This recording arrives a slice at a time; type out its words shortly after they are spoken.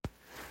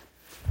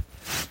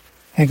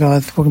Hey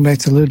guys, welcome back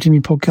to the Little Jimmy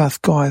Podcast.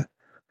 Guys,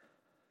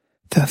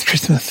 that's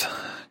Christmas.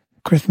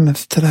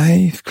 Christmas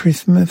today is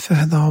Christmas. I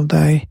had the whole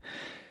day.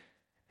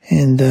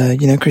 And,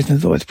 Christmas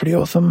is always pretty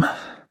awesome.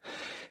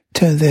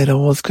 Turns out I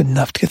was good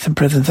enough to get some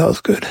presents. That was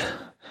good.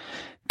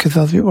 Because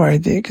I was a bit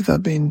worried there because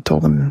I've been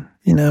talking,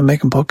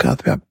 making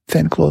podcasts about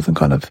Santa Claus and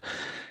kind of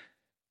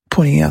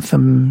pointing out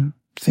some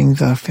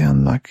things I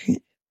found like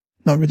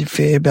not really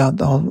fair about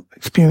the whole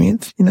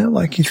experience,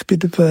 like he's a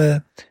bit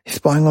of he's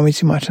spying on me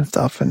too much and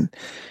stuff, and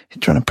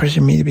he's trying to pressure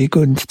me to be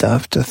good and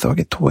stuff just so I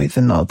get toys,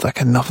 and I was like,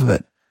 enough of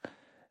it.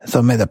 So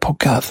I made that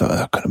podcast so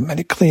I could have made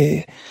it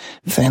clear,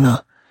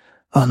 Santa,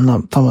 I'm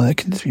not someone that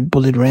can just be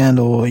bullied around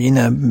or,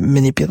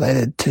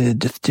 manipulated to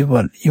just do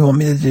what you want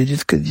me to do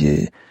just because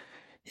you're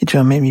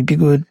trying to make me be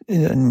good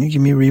and you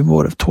give me a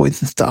reward of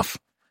toys and stuff.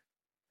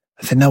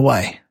 I said, no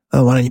way. I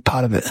don't want any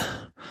part of it.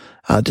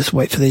 I'll just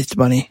wait for the Easter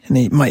Bunny and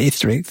eat my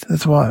Easter eggs.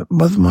 That's why it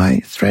was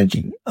my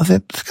strategy. I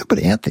said, let's go put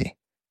it out there.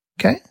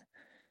 Okay?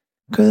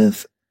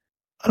 Because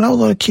I know a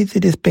lot of kids are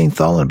just being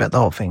silent about the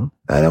whole thing.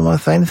 They don't want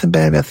to say anything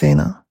bad about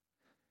Santa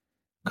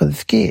because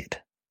they're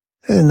scared.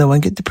 Then they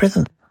won't get the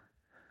present.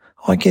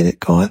 I get it,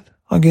 guys.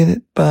 I get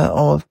it. But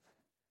I was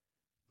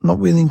not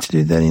willing to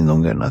do that any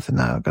longer. And I said,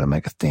 no, I've got to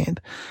make a stand.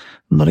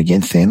 I'm not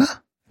against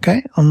Santa.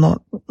 Okay? I'm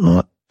not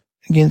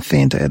against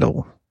Santa at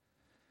all.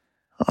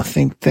 I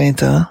think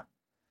Santa,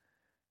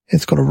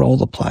 it's got a role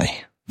to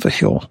play, for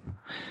sure.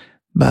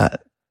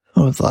 But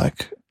I was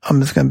like, I'm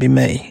just going to be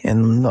me,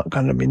 and I'm not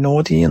going to be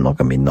naughty, and not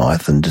going to be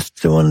nice, and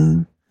just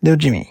doing Little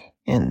Jimmy.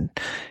 And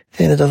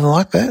Santa doesn't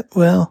like that.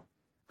 Well,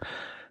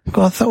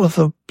 guys, that was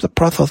the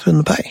price I was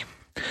willing to pay.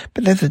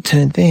 But as it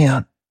turned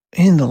out,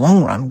 in the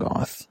long run,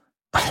 guys,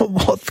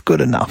 what's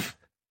good enough,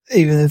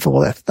 even with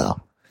all that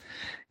stuff?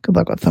 Because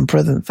I got some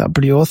presents that are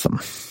pretty awesome.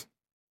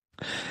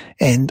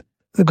 And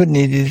the good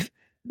news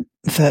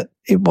is that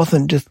it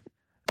wasn't just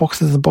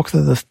boxes and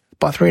boxes of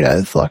by 3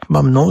 days like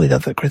Mum normally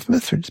does at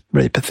Christmas, which is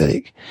really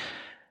pathetic.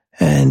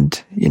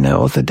 And,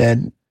 also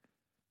Dad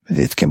with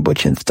his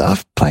kombucha and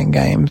stuff, playing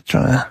games,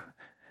 trying to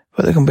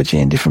put the kombucha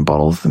in different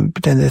bottles and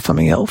pretend there's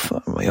something else.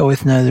 We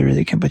always know they're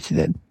really kombucha.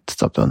 Dad,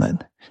 stop doing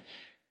that.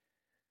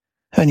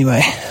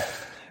 Anyway,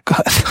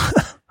 guys,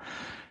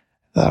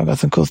 I've got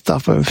some cool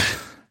stuff of,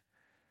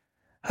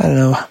 I don't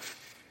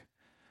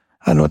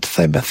know what to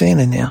say about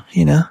Santa now,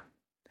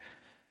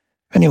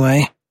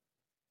 Anyway,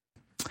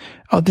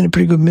 I was in a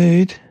pretty good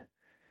mood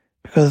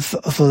because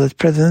I saw those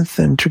presents,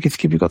 and Tricky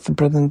Skippy got some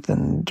presents,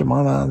 and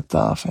Jemima and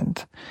stuff,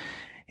 and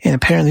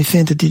apparently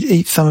Santa did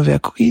eat some of our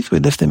cookies. We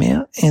left them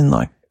out, and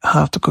like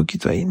half the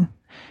cookies were eaten,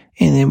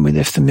 and then we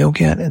left some milk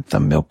out and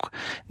some milk.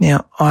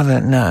 Now, I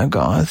don't know,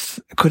 guys.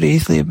 It could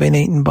easily have been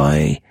eaten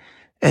by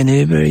an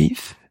Uber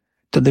Eats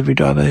delivery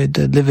driver who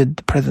delivered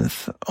the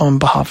presents on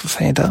behalf of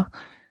Santa,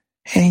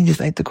 and he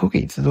just ate the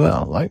cookies as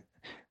well. Like,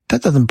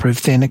 that doesn't prove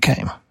Santa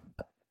came.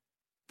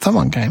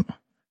 Someone came.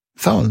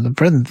 The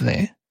presents are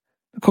there.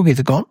 The cookies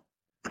are gone.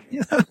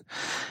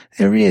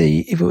 They're really,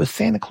 if it was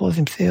Santa Claus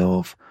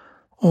himself,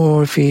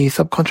 or if he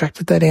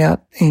subcontracted that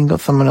out and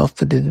got someone else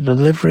to do the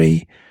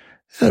delivery,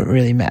 it doesn't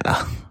really matter.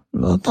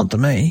 Well, not to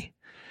me.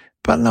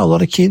 But I know a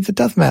lot of kids, it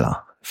does matter.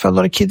 For a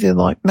lot of kids, they're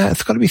like, no,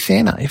 it's got to be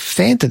Santa. If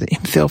Santa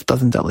himself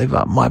doesn't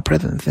deliver my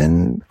presents,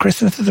 then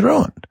Christmas is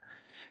ruined.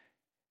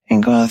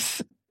 And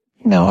guys,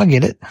 I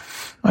get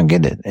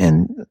it.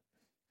 And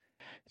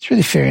it's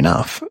really fair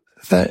enough.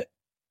 So,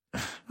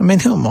 who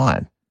am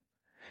I?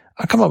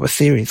 I come up with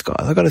theories,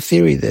 guys. I got a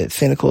theory that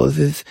Santa Claus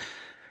is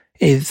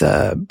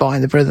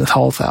buying the presents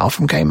wholesale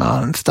from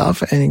Kmart and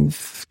stuff, and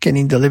he's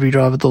getting delivery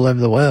drivers all over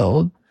the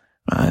world,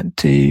 right,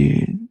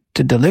 to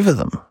deliver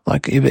them,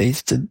 like Uber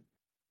Eats to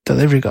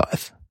delivery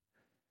guys.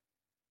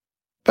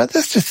 But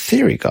that's just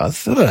theory,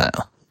 guys. I don't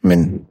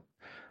know.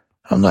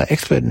 I'm not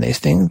expert in these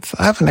things.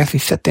 I haven't actually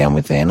sat down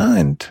with Santa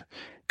and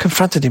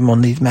confronted him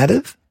on these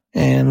matters,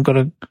 and got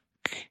to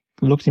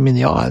look him in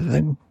the eyes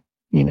and,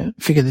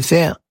 figure this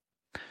out.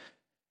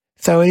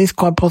 So it is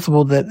quite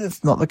possible that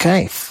it's not the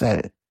case,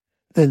 that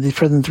these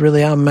presents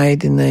really are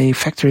made in the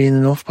factory in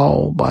the North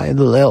Pole by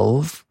little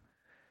elves.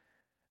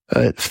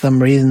 But for some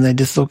reason they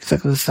just look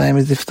exactly the same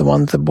as if the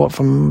ones that bought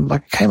from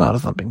like a Kmart or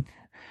something.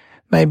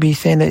 Maybe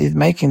Santa is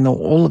making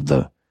all of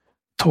the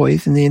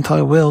toys in the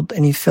entire world,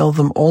 and he sells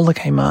them all to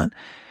Kmart,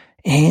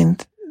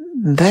 and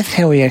that's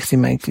how he actually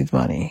makes his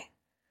money.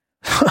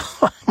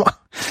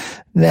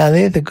 Now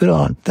there's a good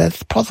one.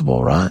 That's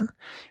possible, right?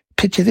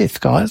 Picture this,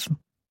 guys.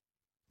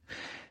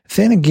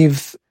 Santa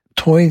gives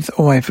toys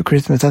away for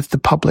Christmas. That's the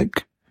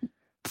public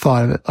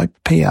side of it, like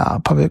PR,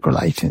 public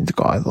relations,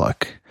 guys.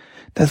 Like,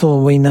 that's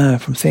all we know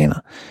from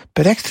Santa.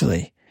 But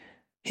actually,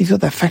 he's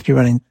got that factory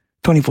running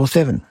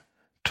 24/7,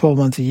 12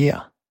 months a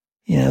year.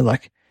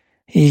 Like,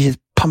 he's just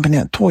pumping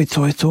out toys.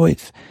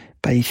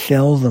 But he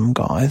sells them,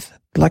 guys,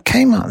 like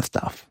Kmart and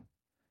stuff.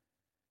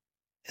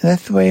 And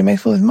that's the way he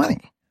makes all his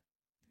money.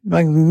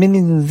 Like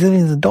millions and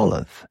zillions of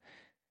dollars.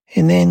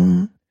 And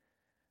then,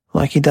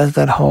 like, he does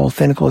that whole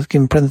Santa Claus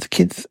giving presents to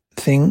kids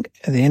thing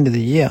at the end of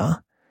the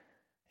year,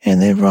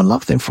 and everyone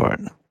loves him for it.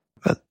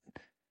 But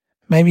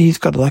maybe he's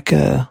got like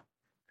a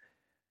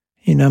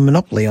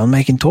monopoly on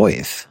making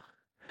toys.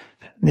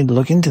 Need to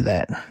look into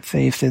that.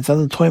 See if there's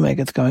other toy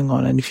makers going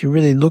on. And if you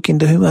really look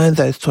into who owns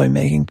those toy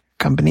making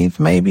companies,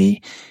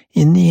 maybe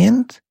in the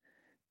end,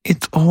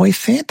 it's always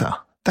Santa.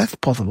 That's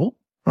possible,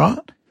 right?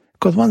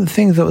 Because one of the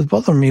things that was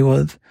bothering me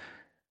was,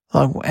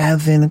 like, how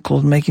Santa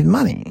Claus make his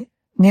money.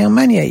 Now, I'm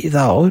only 8 years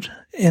old,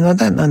 and I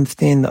don't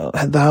understand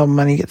how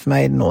money gets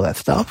made and all that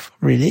stuff,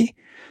 really.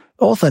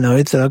 Also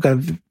noticed that I've got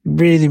a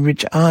really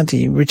rich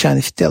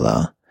Auntie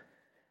Stella,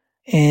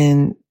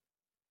 and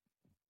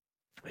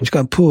she's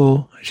got a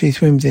pool she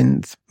swims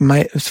in.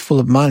 It's full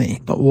of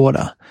money, not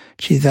water.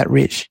 She's that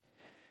rich.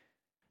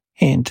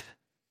 And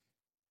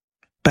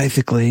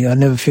basically, I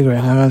never figure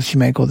out how does she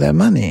make all that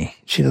money.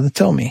 She doesn't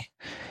tell me.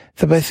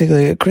 So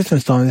basically, at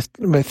Christmas time,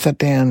 we sat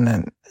down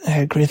and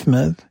had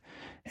Christmas,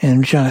 and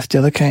Regina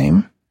Stella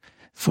came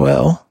as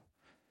well.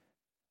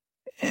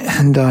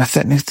 And I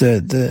sat next to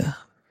the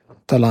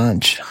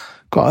lunch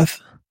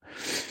guys.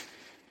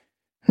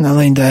 And I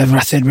leaned over,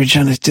 I said,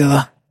 Regina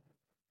Stella,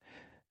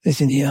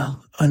 listen here,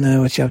 I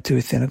know what you're up to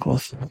with Santa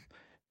Claus.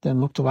 Then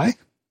looked away.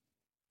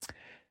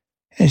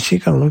 And she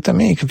kind of looked at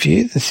me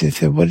confused, and she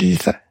said, what did you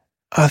say?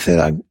 I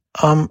said,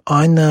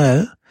 I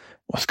know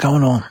what's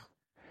going on.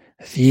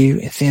 It's you,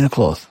 it's Santa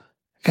Claus.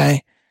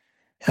 Okay?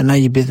 I know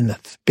your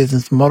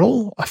business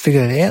model. I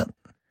figured it out.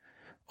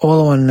 All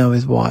I want to know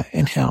is why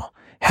and how.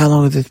 How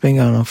long has this been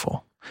going on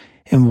for?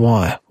 And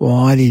why?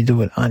 Why do you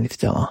do it, Auntie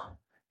Stella?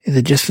 Is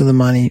it just for the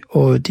money,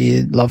 or do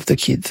you love the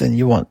kids and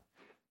you want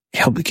to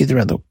help the kids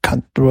around the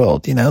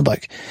world,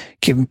 like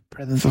give them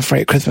presents for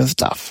free at Christmas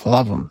stuff? I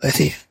love them. That's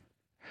it.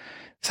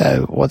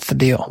 So what's the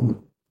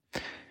deal?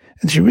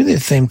 And she really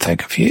seemed so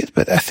confused,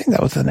 but I think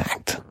that was an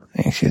act.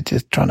 I think she was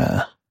just trying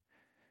to,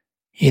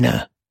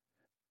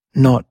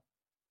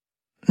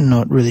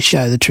 not really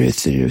show the truth.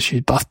 So she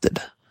was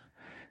busted.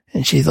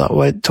 And she's like,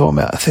 what are you talking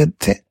about? I said,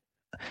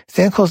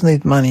 Santa Claus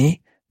needs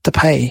money to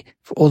pay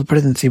for all the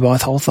presents he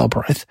buys wholesale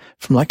price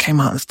from like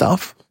Kmart and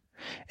stuff.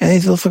 And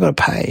he's also got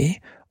to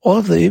pay all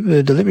of the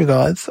Uber delivery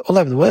guys all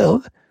over the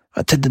world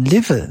to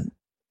deliver the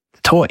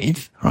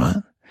toys, right?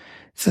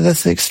 So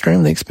that's an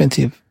extremely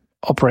expensive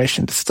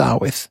operation to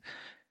start with.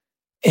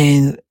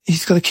 And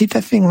he's got to keep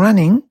that thing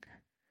running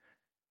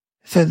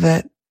so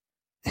that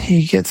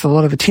he gets a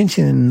lot of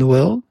attention in the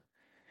world.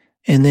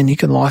 And then he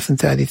can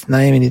license out his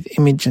name and his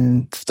image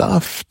and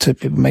stuff to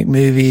people make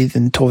movies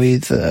and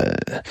toys,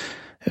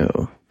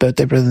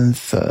 birthday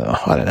presents,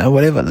 I don't know,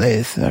 whatever it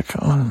is.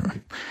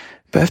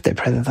 Birthday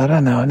presents, I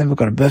don't know. I never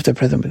got a birthday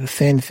present with a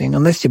Santa thing,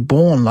 unless you're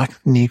born like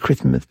near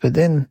Christmas. But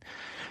then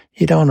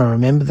you don't want to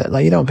remember that.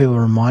 Like, you don't want people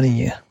reminding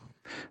you.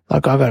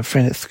 Like, I got a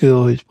friend at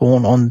school who's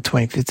born on the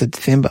 25th of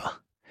December.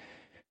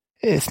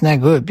 It's no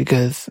good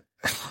because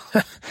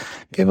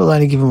people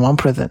only give him one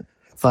present.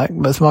 It's like,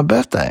 but it's my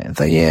birthday. It's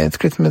like, yeah, it's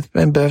Christmas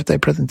and birthday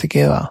present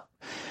together.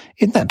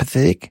 Isn't that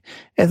pathetic?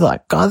 It's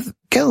like, guys,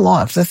 get a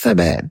life. That's so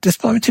bad.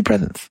 Just buy me 2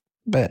 presents.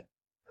 But,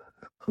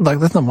 like,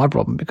 that's not my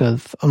problem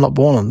because I'm not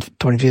born on the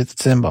 25th of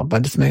December, but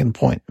I'm just making a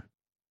point.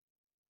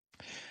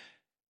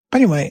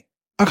 But anyway,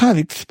 I kind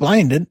of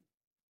explained it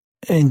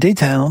in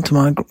detail to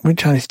my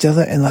rich Auntie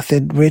Stella, and I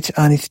said, rich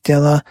Auntie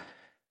Stella,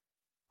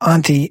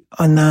 Auntie,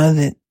 I know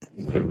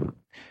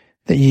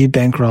that you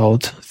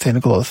bankrolled Santa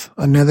Claus.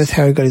 I know that's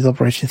how he got his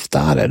operation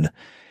started.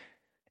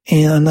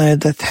 And I know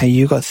that's how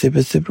you got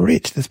super, super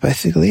rich. That's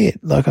basically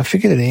it. Like, I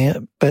figured it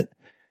out, but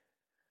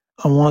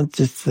I want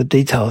just the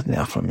details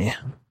now from you.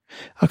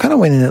 I kind of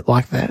went in it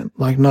like that,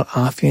 like not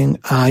asking,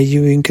 are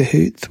you in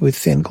cahoots with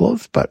Santa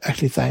Claus? But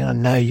actually saying, I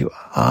know you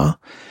are.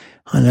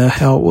 I know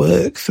how it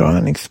works, right?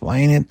 And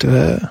explain it to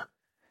her.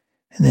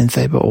 And then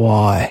say, but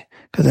why?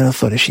 Because then I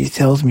thought if she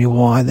tells me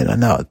why, then I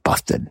know it's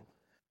busted.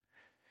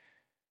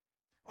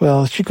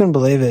 Well, she couldn't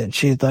believe it.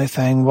 She's like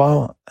saying,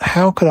 well,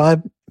 how could I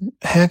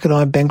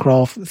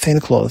bankroll Santa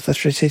Claus?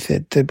 That's what she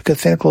said.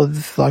 Because Santa Claus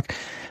is like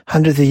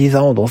hundreds of years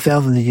old or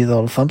thousands of years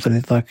old or something.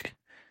 It's like,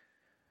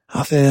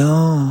 I said,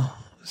 oh,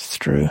 it's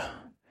true.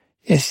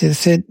 Yeah, she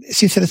said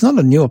it's not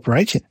a new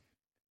operation.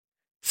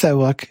 So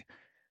like,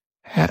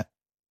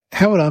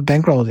 how would I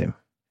bankroll him?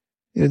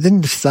 It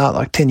didn't just start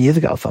like 10 years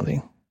ago or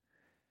something.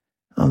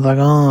 I was like,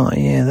 oh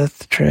yeah,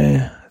 that's true.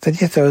 I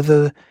said, yeah,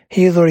 so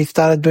he has already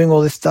started doing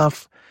all this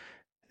stuff.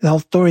 The whole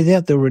story's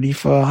out there already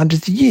for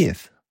hundreds of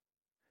years.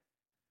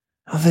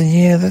 I said,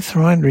 yeah, that's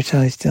right, Rich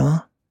Auntie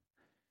Stella.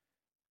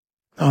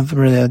 I was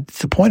really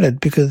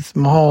disappointed because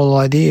my whole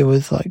idea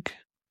was like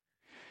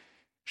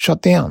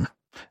shut down.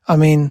 I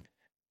mean,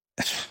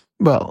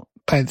 well,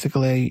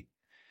 basically,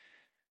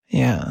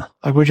 yeah,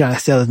 like Rich Auntie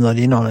Stella's not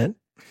in on it.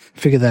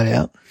 Figure that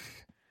out.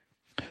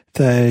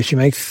 So she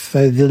makes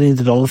those billions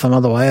of dollars some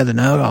other way. I don't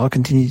know. I'll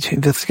continue to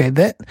investigate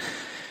that.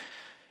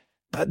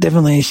 But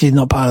definitely she's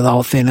not part of the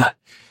whole Santa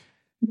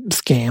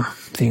scam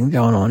thing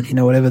going on.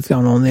 Whatever's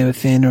going on there with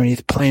Santa and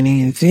he's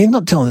planning. He's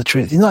not telling the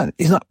truth. He's not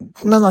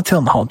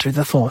telling the whole truth.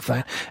 That's all I'm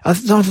saying.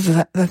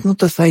 That's not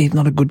to say he's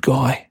not a good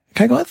guy.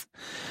 Okay, guys?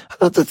 I'm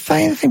not to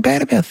say anything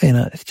bad about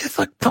Santa. It's just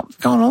like something's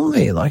going on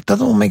there. Like,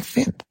 doesn't all make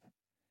sense.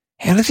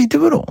 How does he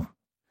do it all?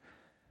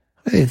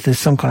 There's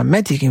some kind of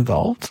magic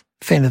involved.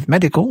 Santa's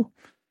magical.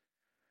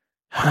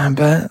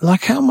 But,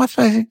 like, how am I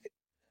supposed to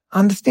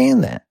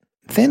understand that?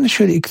 Santa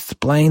should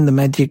explain the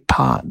magic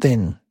part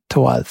then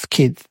to us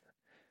kids.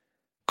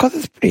 Because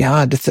it's pretty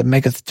hard just to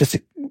make us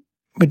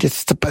we're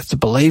just supposed to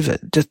believe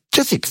it.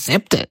 Just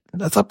accept it.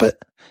 That's like, but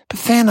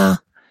Santa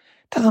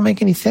doesn't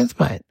make any sense,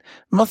 mate.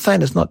 I'm not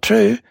saying it's not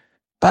true,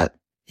 but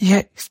yeah,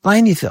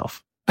 explain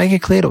yourself. Make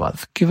it clear to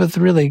us. Give us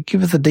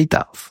the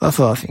details. That's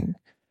what I think.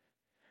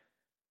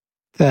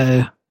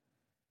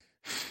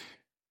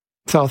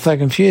 So I was so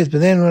confused.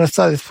 But then when I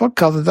started this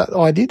podcast, that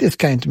idea just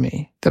came to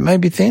me that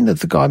maybe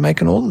Santa's the guy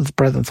making all of the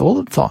presents all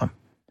the time.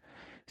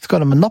 He's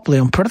got a monopoly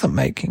on present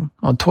making,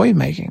 on toy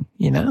making,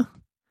 you know?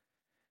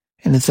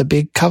 And it's a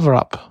big cover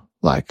up.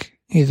 Like,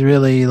 he's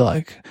really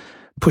like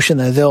pushing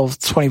those elves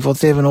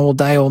 24/7 all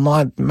day, all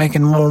night,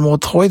 making more and more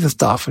toys and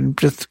stuff and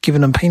just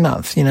giving them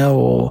peanuts, you know,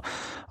 or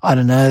I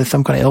don't know,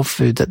 some kind of elf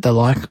food that they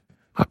like.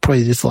 I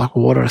probably just like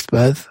water, I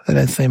suppose. They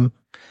don't seem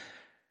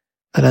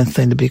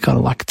to be kind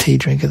of like tea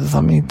drinkers or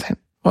something.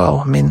 Well,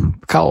 I mean,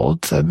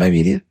 cold, so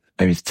maybe it is.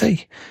 Maybe it's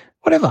tea.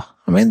 Whatever.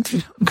 I mean,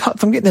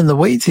 I'm getting in the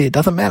weeds here. It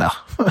doesn't matter.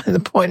 The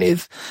point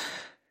is,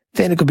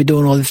 Santa could be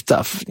doing all this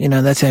stuff, you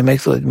know, that's how he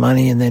makes all his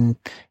money, and then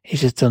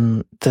he's just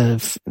on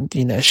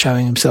you know,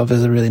 showing himself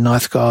as a really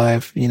nice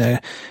guy, you know,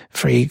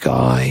 free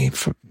guy,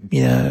 for,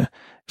 you know,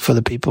 for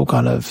the people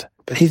kind of,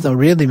 but he's not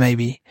really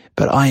maybe,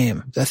 but I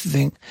am. That's the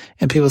thing.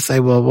 And people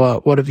say,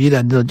 well, what have you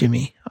done, little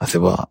Jimmy? I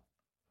said, well,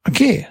 I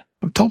care.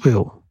 I've told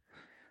people.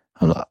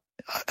 I'm like,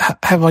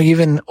 have I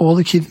given all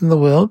the kids in the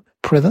world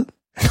presents?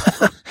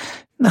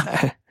 No.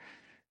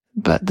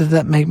 But does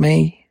that make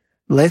me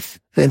less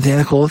than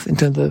Santa Claus in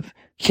terms of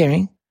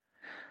caring?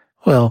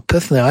 Well,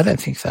 personally, I don't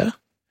think so.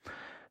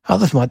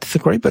 Others might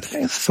disagree, but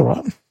hey, that's all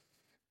right. So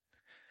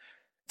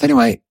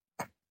anyway,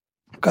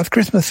 got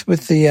Christmas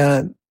with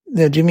the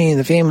Jimmy and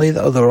the family.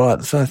 That was all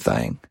right. So I'm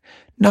saying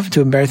nothing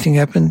too embarrassing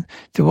happened.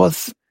 There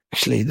was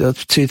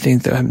two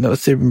things that happened that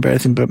was super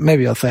embarrassing, but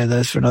maybe I'll say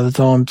those for another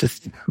time.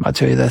 I'll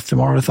tell you those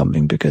tomorrow or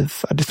something,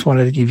 because I just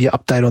wanted to give you an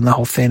update on the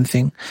whole Santa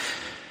thing.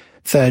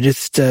 So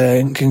just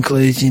in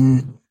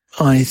conclusion,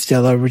 Regina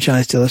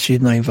Stella,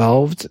 she's not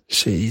involved.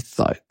 She's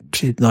not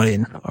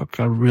in.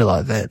 I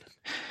realise that.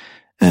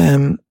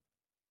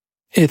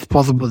 It's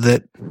possible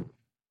that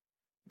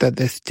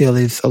there still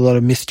is a lot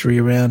of mystery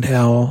around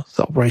how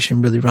the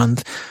operation really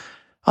runs.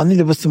 I need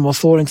to put some more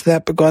thought into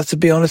that, but guys, to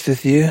be honest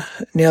with you,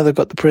 now they've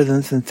got the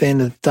presents and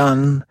Santa's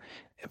done,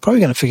 they're probably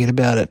going to forget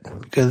about it,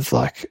 because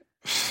like,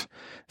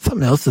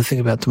 something else to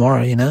think about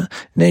tomorrow, you know?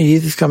 New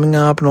Year's is coming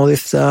up and all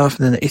this stuff,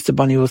 and then the Easter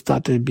Bunny will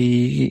start to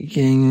be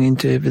getting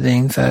into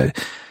everything. So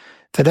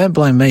don't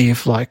blame me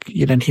if like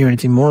you don't hear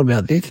anything more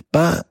about this,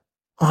 but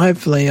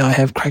hopefully I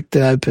have cracked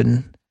it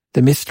open,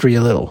 the mystery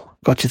a little,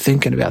 got you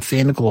thinking about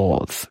Santa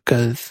Claus,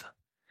 because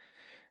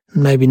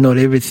maybe not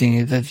everything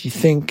is as you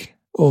think,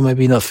 or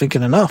maybe not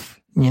thinking enough,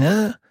 you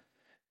know?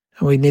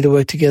 And we need to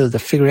work together to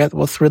figure out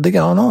what's really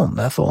going on.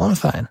 That's all I'm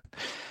saying.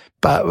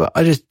 But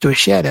I just do a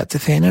shout out to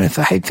Santa and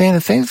say, hey, Santa,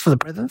 thanks for the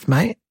presents,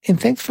 mate. And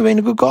thanks for being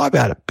a good guy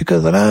about it,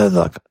 because I know,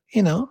 like,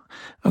 you know,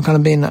 I've kind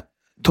of been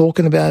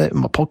talking about it in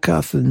my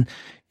podcast, and,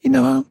 you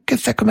know, I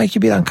guess that could make you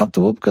a bit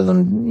uncomfortable because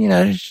I'm, you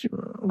know,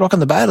 rocking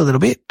the boat a little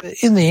bit. But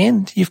in the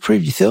end, you've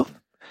proved yourself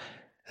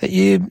that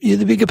you're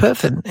the bigger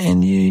person,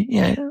 and you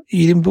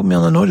didn't put me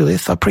on the naughty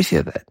list. I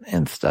appreciate that.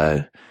 And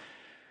so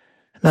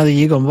another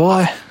year gone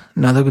by,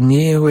 another good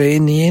year where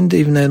in the end,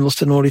 even though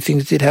lots of naughty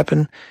things did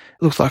happen,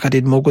 it looks like I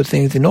did more good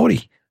things than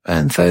naughty.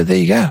 And so there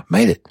you go.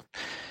 Made it.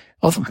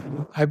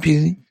 Awesome. Hope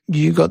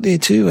you got there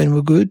too and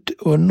were good,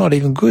 or not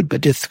even good,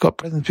 but just got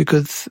presents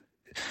because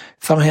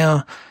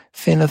somehow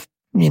Santa,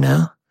 you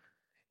know,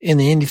 in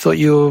the end, you thought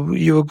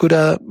you were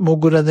gooder, more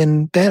gooder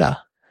than better.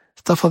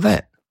 Stuff like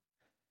that.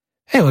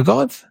 Anyway,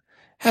 guys,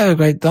 have a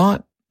great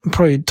night. I'm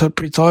probably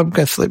pretty tired. I'm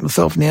going to sleep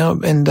myself now,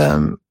 and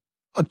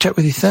I'll chat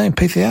with you soon.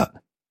 Peace out.